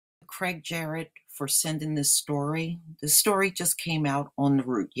Craig Jarrett for sending this story. This story just came out on the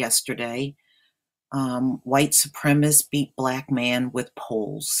route yesterday. White supremacist beat black man with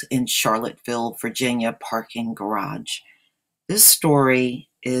poles in Charlottesville, Virginia parking garage. This story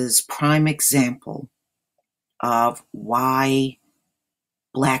is prime example of why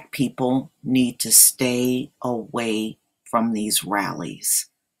black people need to stay away from these rallies.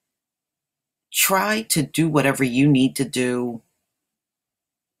 Try to do whatever you need to do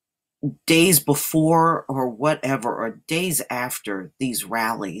days before or whatever, or days after these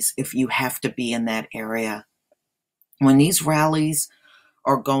rallies, if you have to be in that area. When these rallies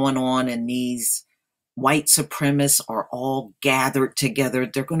are going on and these white supremacists are all gathered together,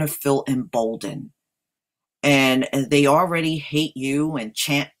 they're going to feel emboldened. And they already hate you and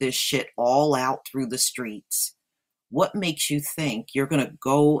chant this shit all out through the streets. What makes you think you're going to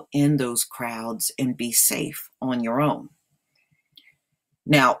go in those crowds and be safe on your own?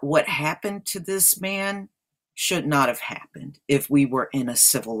 Now, what happened to this man should not have happened if we were in a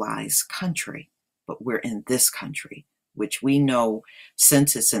civilized country, but we're in this country, which we know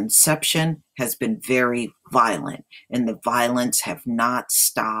since its inception has been very violent, and the violence have not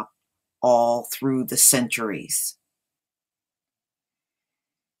stopped all through the centuries.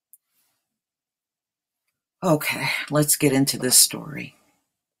 Okay, let's get into this story.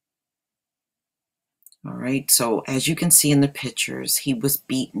 All right, so as you can see in the pictures, he was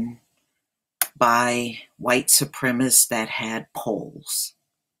beaten by white supremacists that had poles.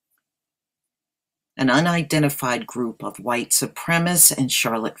 An unidentified group of white supremacists in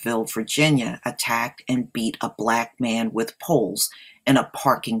Charlottesville, Virginia, attacked and beat a black man with poles in a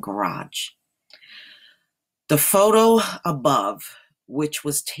parking garage. The photo above, which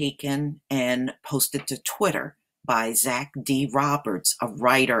was taken and posted to Twitter by Zach D. Roberts, a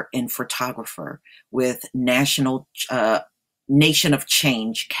writer and photographer with Nation of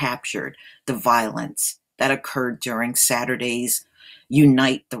Change, captured the violence that occurred during Saturday's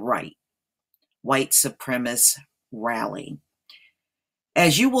Unite the Right white supremacist rally.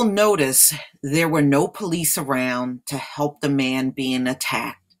 As you will notice, there were no police around to help the man being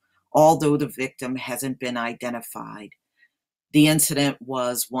attacked, although the victim hasn't been identified. The incident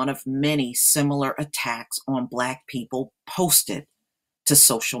was one of many similar attacks on black people posted to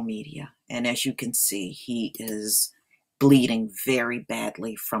social media. And as you can see, he is bleeding very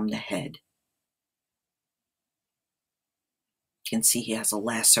badly from the head. You can see he has a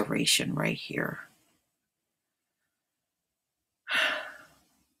laceration right here.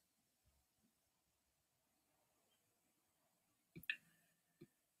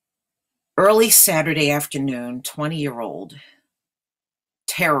 Early Saturday afternoon, 20-year-old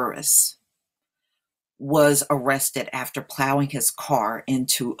terrorist was arrested after plowing his car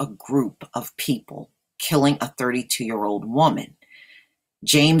into a group of people, killing a 32-year-old woman.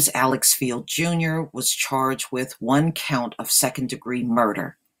 James Alex Field Jr. was charged with 1 count of second-degree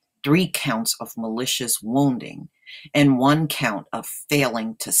murder, 3 counts of malicious wounding, and 1 count of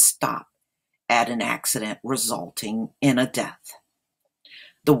failing to stop at an accident resulting in a death.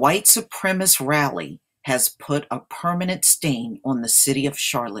 The white supremacist rally has put a permanent stain on the city of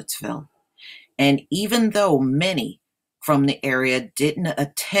Charlottesville. And even though many from the area didn't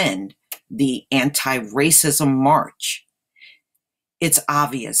attend the anti-racism march, it's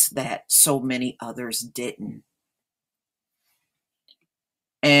obvious that so many others didn't.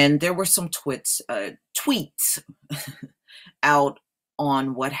 And there were some tweets out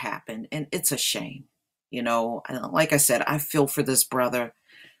on what happened, and it's a shame. You know, like I said, I feel for this brother.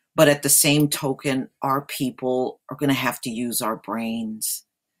 But at the same token, our people are going to have to use our brains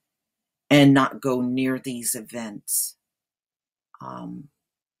and not go near these events.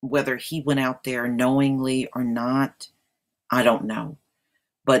 Whether he went out there knowingly or not, I don't know.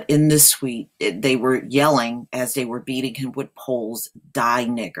 But in this tweet, they were yelling as they were beating him with poles, "Die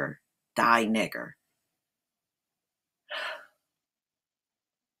nigger, die nigger."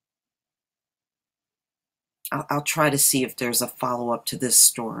 I'll try to see if there's a follow-up to this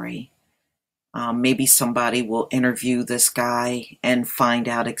story. Maybe somebody will interview this guy and find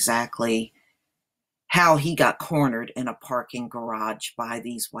out exactly how he got cornered in a parking garage by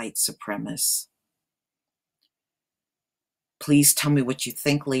these white supremacists. Please tell me what you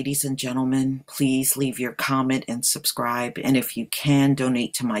think, ladies and gentlemen. Please leave your comment and subscribe. And if you can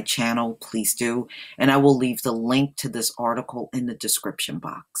donate to my channel, please do. And I will leave the link to this article in the description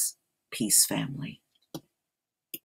box. Peace, family.